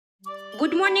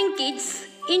Good morning, kids.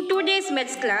 In today's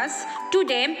maths class,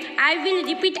 today I will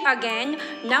repeat again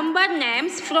number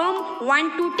names from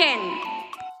 1 to 10.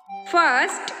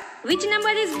 First, which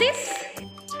number is this?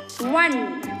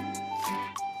 1.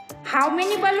 How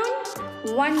many balloon?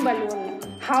 1 balloon.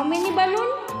 How many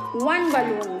balloon? 1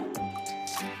 balloon.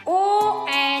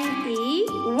 O-N-E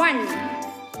 1.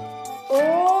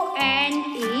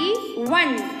 O-N-E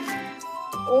 1.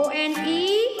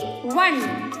 O-N-E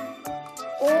 1.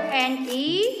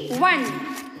 O-N-E 1.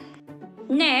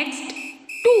 Next,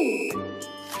 2.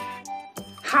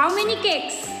 How many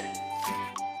cakes?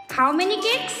 How many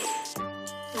cakes?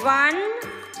 1,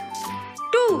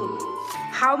 2.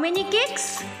 How many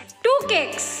cakes? 2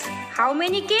 cakes. How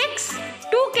many cakes?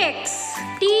 2 cakes.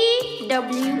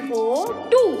 T-W-O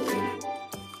 2.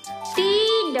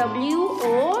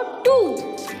 T-W-O 2.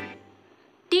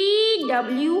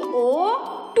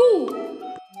 T-W-O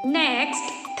 2. Next,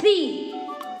 3.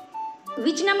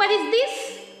 Which number is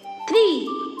this? 3.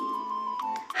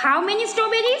 How many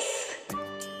strawberries?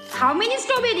 How many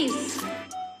strawberries?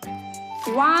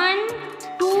 1,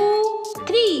 2,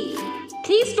 3.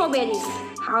 3 strawberries.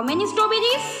 How many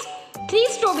strawberries? 3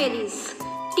 strawberries.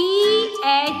 T-H-R-E-E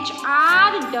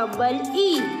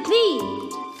 3.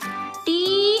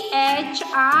 T-H-R-E-E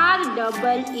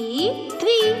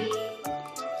 3.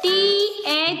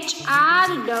 T-H-R-E-E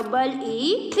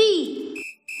 3.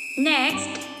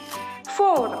 Next,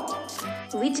 4.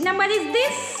 Which number is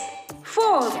this?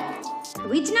 4.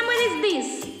 Which number is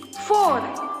this? 4.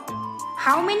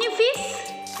 How many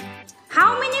fish?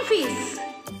 How many fish?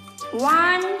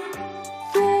 1,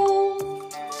 2,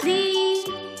 3,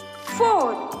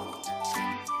 4.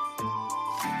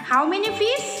 How many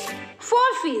fish?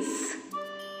 4 fish.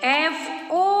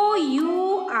 F-O-U-R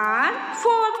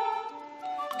 4.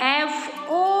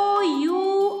 F-O-U-R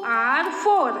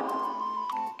 4.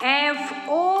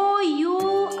 F-O-U-R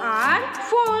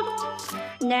 4.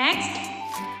 Next,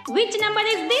 which number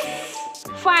is this?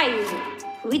 5.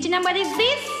 Which number is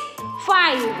this?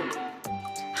 5.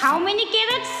 How many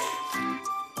carrots?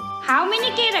 How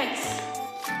many carrots?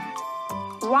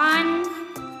 1,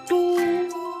 2,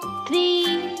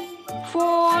 3,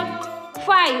 4,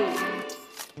 5.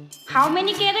 How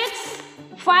many carrots?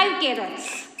 5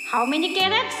 carrots. How many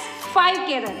carrots? 5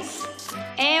 carrots.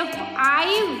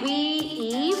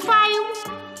 F-I-V-E 5.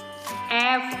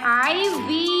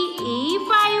 F-I-V-E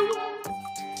 5.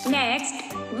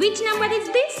 Next, which number is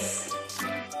this?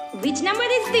 Which number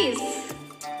is this?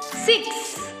 6.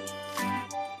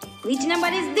 Which number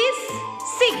is this?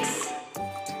 6.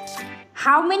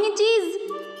 How many cheese?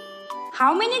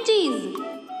 How many cheese?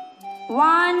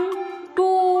 1,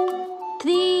 2,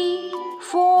 3,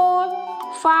 4,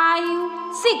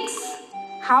 5, 6.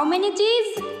 How many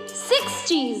cheese? 6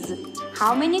 cheese.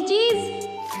 How many cheese?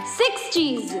 6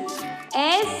 cheese.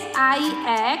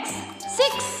 S-I-X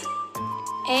 6.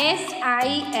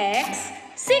 S-I-X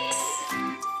 6.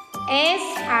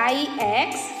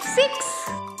 S-I-X 6.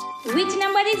 Which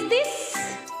number is this?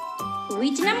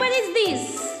 Which number is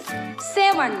this?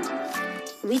 7.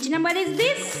 Which number is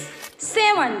this?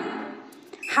 7.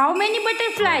 How many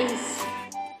butterflies?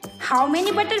 How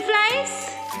many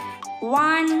butterflies?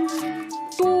 1,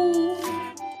 2,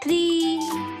 3,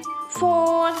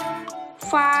 4,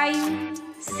 5,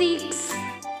 6,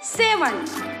 7.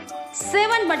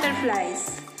 7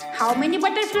 butterflies. How many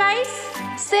butterflies?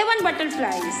 7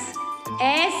 butterflies.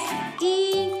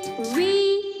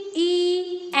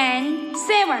 S-E-V-E-N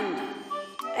 7.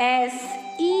 S-E-V-E-N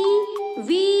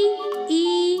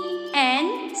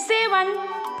 7.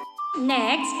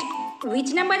 Next,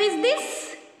 which number is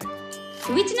this?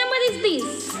 Which number is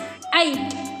this?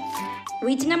 8.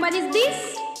 Which number is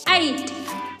this? 8.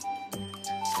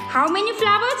 How many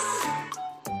flowers?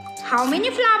 How many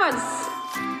flowers?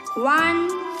 1,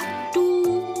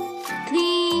 2,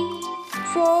 3,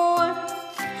 4,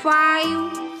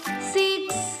 5,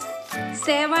 6,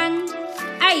 7,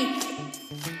 8.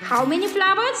 How many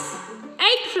flowers?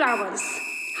 8 flowers.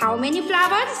 How many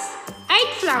flowers?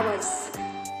 8 flowers.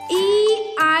 E-I-G-H-T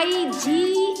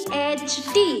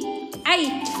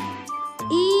 8.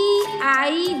 E-I-G-H-T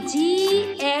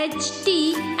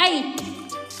 8.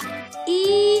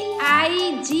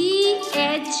 E-I-G-H-T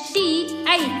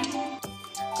 8.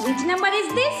 Which number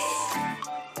is this?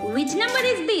 Which number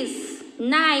is this?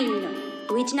 9.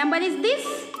 Which number is this?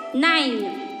 9.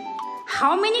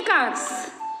 How many cars?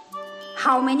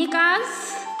 How many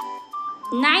cars?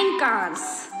 9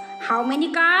 cars. How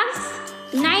many cars?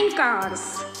 9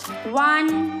 cars.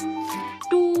 1,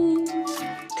 2,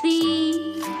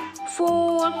 3,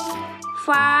 4,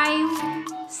 5,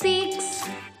 6,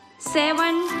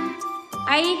 7,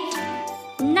 8,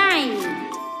 9.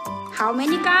 How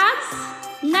many cars?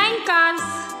 9 cars.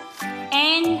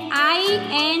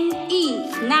 N-I-N-E,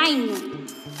 9.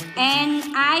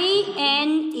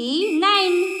 N-I-N-E,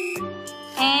 9.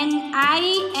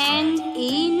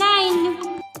 N-I-N-E, 9.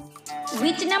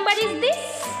 Which number is this?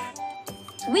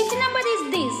 Which number is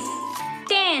this?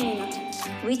 10.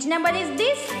 Which number is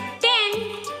this?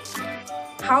 10.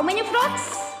 How many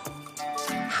frogs?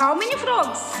 How many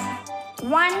frogs?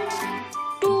 1,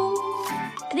 2,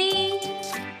 3,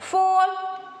 4,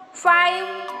 5,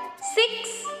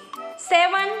 6,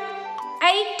 7,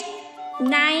 8,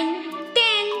 9,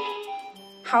 10.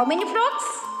 How many frogs?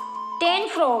 10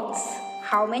 frogs.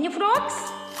 How many frogs?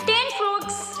 10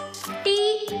 frogs.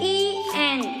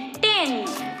 T-E-N, 10.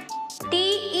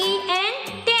 T-E-N,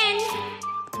 10.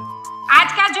 आज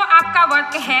का जो आपका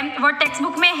work है वो text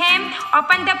book में है.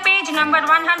 Open the page number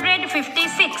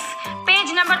 156. Page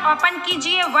number open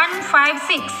कीजिए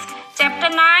 156. Chapter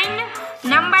 9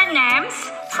 number names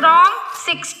from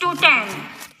 6 to 10.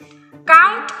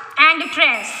 Count and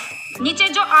trace. नीचे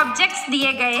जो ऑब्जेक्ट्स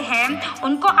दिए गए हैं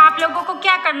उनको आप लोगों को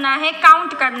क्या करना है?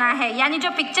 काउंट करना है. यानी जो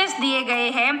पिक्चर्स दिए गए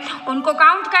हैं उनको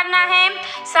काउंट करना है.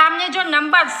 सामने जो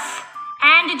नंबर्स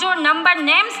एंड जो नंबर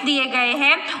नेम्स दिए गए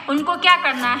हैं उनको क्या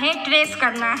करना है? ट्रेस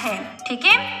करना है. ठीक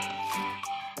है.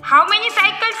 How many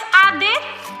cycles are there?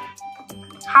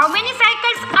 How many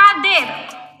cycles are there?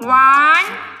 1,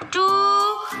 2,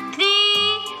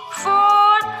 3,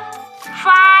 4,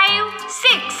 5,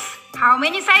 6. How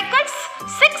many cycles?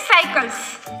 6 cycles.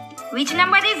 Which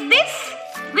number is this?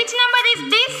 Which number is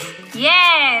this?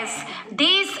 Yes,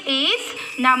 this is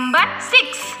number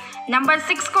 6. Number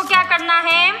 6 को क्या करना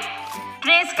है?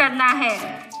 ट्रेस करना है.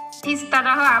 इस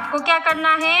तरह आपको क्या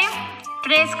करना है?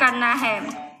 ट्रेस करना है.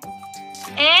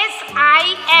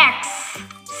 S-I-X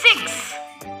 6.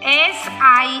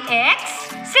 S-I-X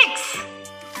 6.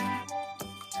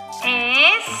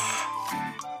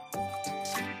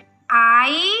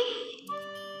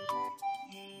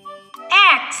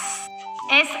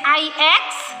 S-I-X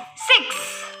 6.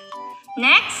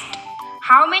 Next,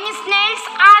 how many snails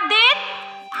are there?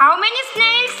 How many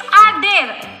snails are there?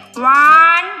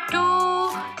 1,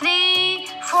 2, 3,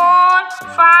 4,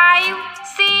 5,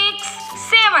 6,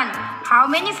 7. How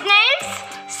many snails?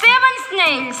 7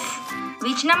 snails.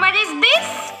 Which number is this?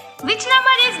 Which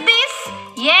number is this?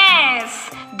 Yes,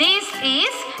 this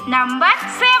is number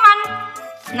 7.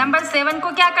 Number 7 को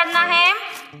क्या करना है?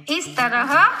 इस तरह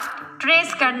trace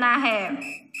करना है.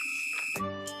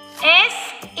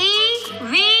 S-E-V-E-N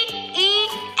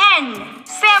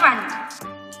 7.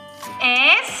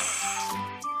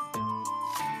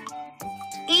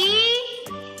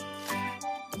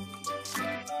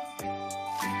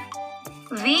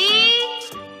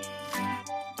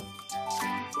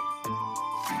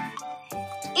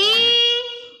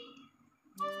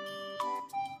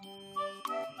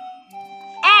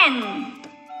 S-E-V-E-N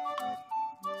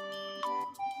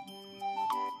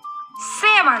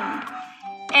 7.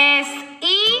 S-E-V-E-N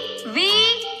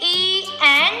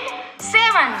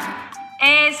 7.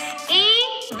 S-E-V-E-N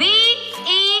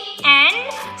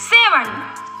 7.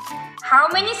 How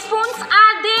many spoons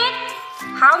are there?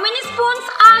 How many spoons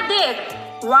are there?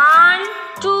 1,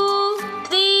 2,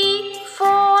 3,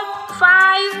 4,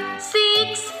 5,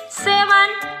 6, 7,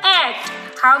 8.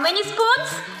 How many spoons?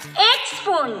 8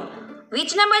 spoons.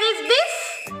 Which number is this?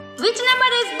 Which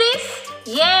number is this?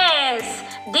 Yes,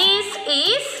 this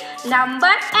is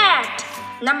number 8.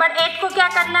 Number 8 को क्या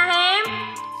करना है?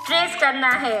 Trace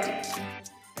करना है.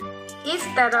 इस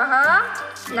तरह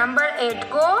number 8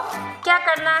 को क्या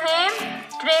करना है?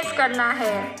 ट्रेस करना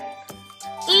है.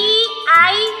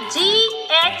 E-I-G-H-T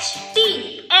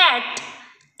 8.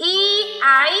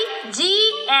 E-I-G-H-T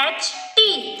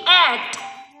 8.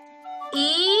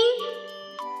 E-I-G-H-T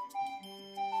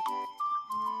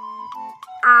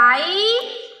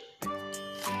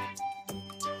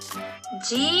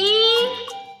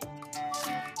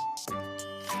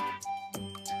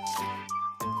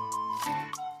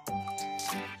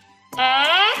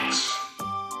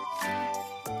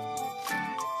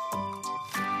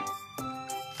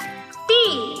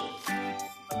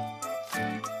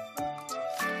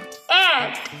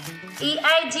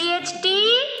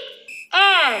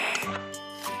 8.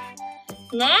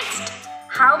 Next,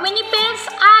 how many pairs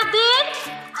are there?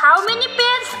 How many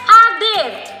pairs are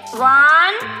there?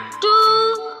 1, 2,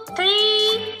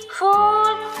 3,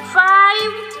 4,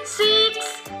 5, 6,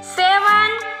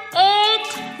 7, 8,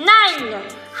 9.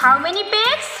 How many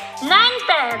pairs? 9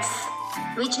 pairs.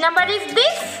 Which number is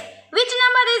this? Which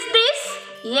number is this?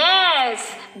 Yes,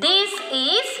 this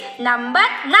is number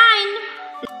 9.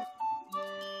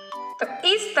 तो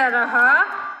इस तरह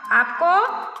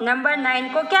आपको number 9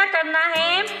 को क्या करना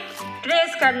है?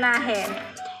 Trace करना है।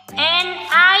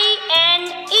 NINE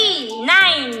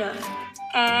 9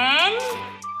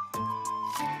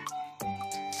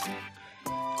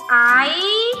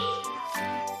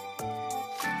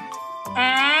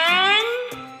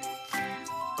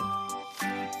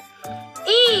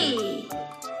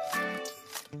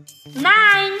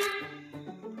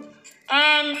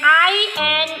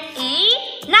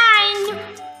 NINE.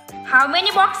 How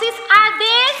many boxes are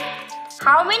there?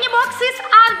 How many boxes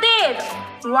are there?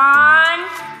 1,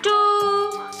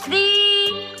 2,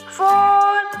 3,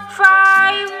 4,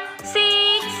 5,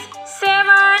 6,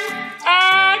 7,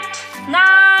 8,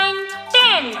 9,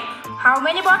 10. How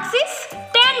many boxes?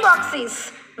 10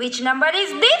 boxes. Which number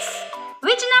is this?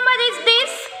 Which number is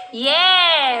this?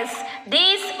 Yes,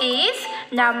 this is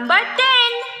number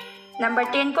 10. Number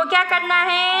 10 को क्या करना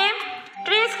है?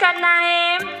 ट्रेस करना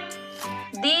है।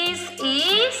 This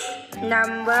is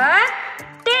number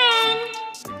 10.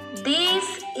 This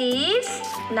is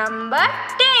number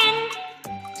 10.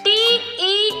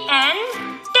 TEN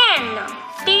 10.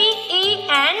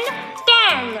 TEN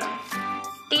 10.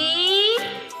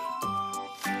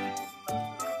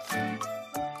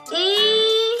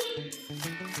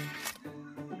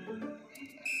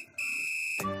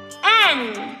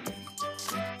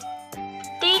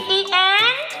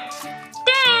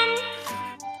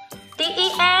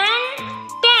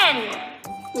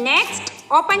 Next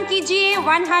open कीजिए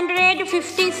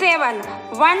 157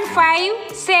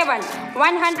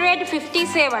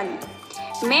 157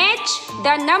 match the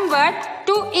number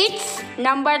two it's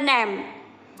number name.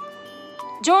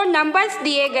 जो numbers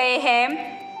दिए गए हैं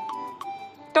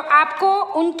तो आपको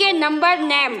उनके नंबर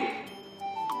नेम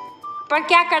पर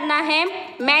क्या करना है?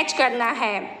 मैच करना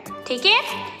है। ठीक है?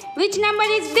 Which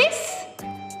number is this?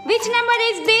 Which number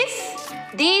is this?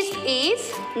 This is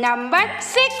number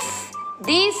 6।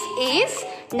 This is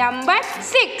number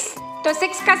 6। तो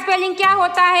 6 का स्पेलिंग क्या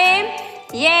होता है?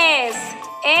 Yes,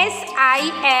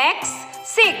 SIX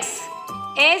 6।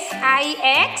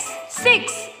 SIX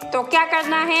 6। तो क्या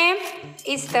करना है?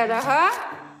 इस तरह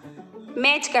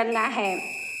मैच करना है।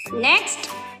 Next,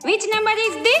 which number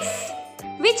is this?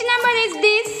 Which number is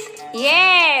this?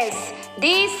 Yes,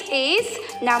 this is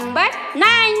number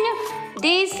 9।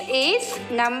 This is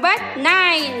number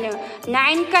 9।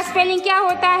 9 का स्पेलिंग क्या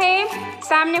होता है?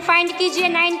 सामने फाइंड कीजिए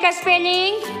 9 का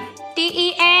spelling.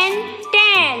 TEN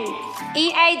 10,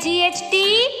 EIGHT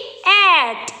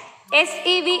 8,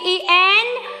 SEVEN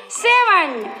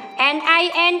 7,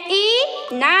 NINE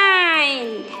 9।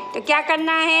 तो क्या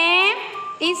करना है?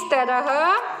 इस तरह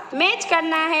मैच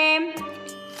करना है।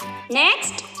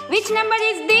 Next, which number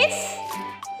is this?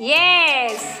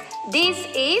 Yes, this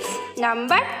is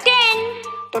number 10।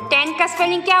 तो 10 का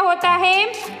स्पेलिंग क्या होता है?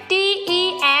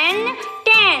 TEN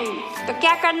 10। तो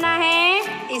क्या करना है?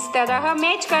 इस तरह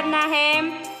मैच करना है।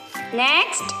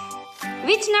 Next,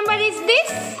 which number is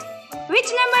this?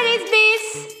 Which number is this?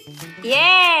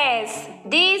 Yes,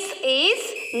 this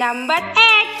is number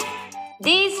 8।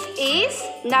 This is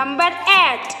number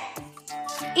 8।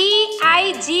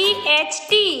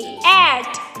 EIGHT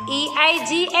 8,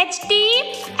 EIGHT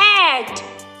 8।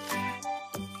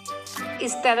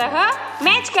 इस तरह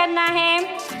मैच करना है।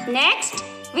 Next,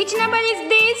 which number is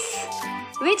this?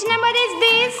 Which number is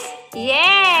this?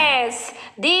 Yes,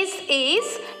 this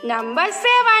is number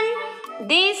 7।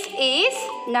 This is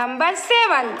number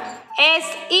 7।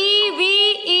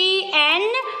 SEVEN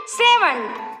 7,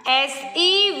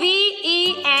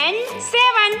 SEVEN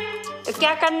 7। तो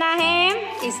क्या करना है?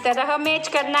 इस तरह मैच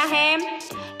करना है।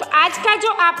 तो आज का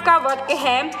जो आपका वर्क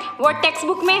है वो टेक्स्ट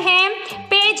बुक में है,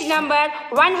 page number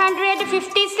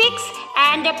 156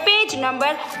 and page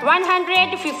number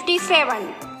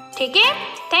 157। ठीक है?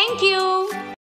 Thank you.